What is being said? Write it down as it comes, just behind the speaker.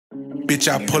Bitch,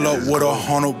 I pull up with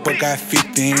 100, but got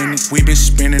 50 in it. We been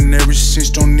spinning ever since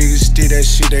them niggas did that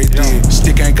shit they did.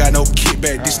 Stick ain't got no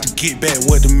kickback, this to get back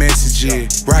what the message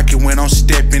is. Rocket when I'm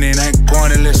stepping in, ain't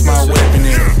going unless my weapon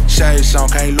in. Shade song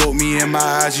can't look me in my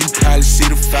eyes, you probably see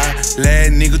the fire.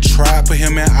 Last nigga tried, put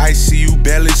him in ICU,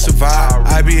 barely survive.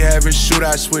 I be having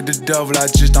shootouts with the devil, I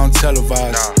just don't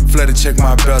televise. Flooded check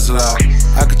my bezel out,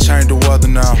 I could change the weather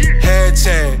now.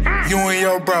 Hashtag, you and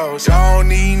your bros, I don't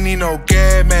need no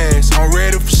gas mask, I'm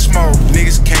ready for smoke.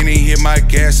 Niggas can't even hit my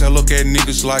gas, I look at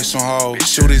niggas like some hoes.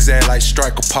 Shoot his ass like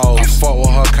strike a pose. I fuck with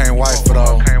her, can't wife it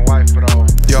all.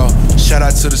 Yo, shout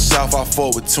out to the South, I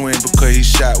fought with Twin because he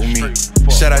shot with me.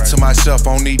 Shout out to myself,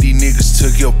 I don't need these niggas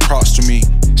to give props to me.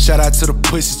 Shout out to the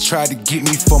pussy, tried to get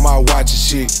me for my watching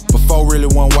shit. Before really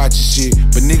wasn't watching shit,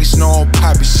 but niggas know I'm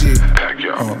poppin' shit.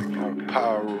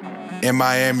 In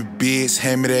Miami, bitch,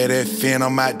 hand me that fin,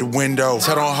 I'm out the window.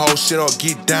 Tell them whole shit up,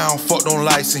 get down, fuck them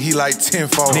lights, and he like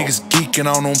tenfold. Niggas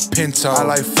geeking on them pinto, I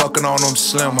like fucking on them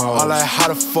slim hoes. I like how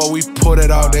the fuck we put it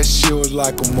out, that shit was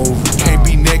like a movie. Can't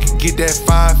be naked, get that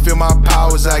fine, feel my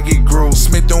powers, I get groove.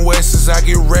 Smith and Wessons, I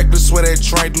get reckless, where that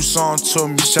train do something to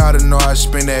me. Shotta know I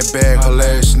spend that bag, her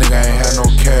last nigga ain't had no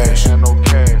cash.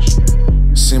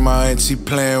 See my auntie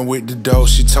playing with the dough,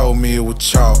 she told me it was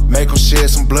chalk. Make him shed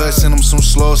some blood, send him some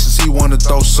slugs since he wanna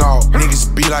throw salt.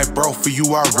 Niggas be like, bro, for you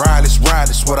I ride, that's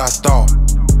what I thought.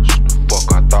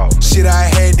 Fuck I thought. Shit, I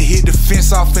had to hit the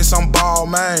fence, offense, I'm ball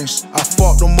mains. I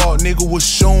fucked him up, nigga was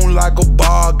shooting like a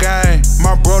ball game.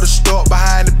 My brother stuck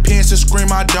behind the fence and scream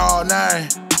my dog name.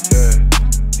 Yeah,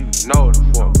 you know the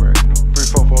fuck, bro.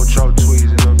 344 choke tweeds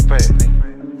in the fat, nigga.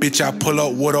 Bitch, I pull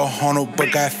up with 100,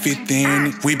 but got 50 in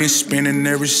it. We been spinning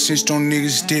ever since them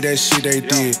niggas did that shit they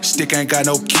did. Stick ain't got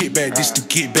no kickback, this to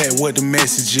get back what the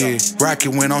message is. Rocket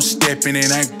when I'm stepping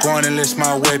in, ain't going unless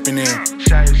my weapon in.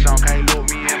 Shade song can't look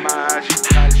me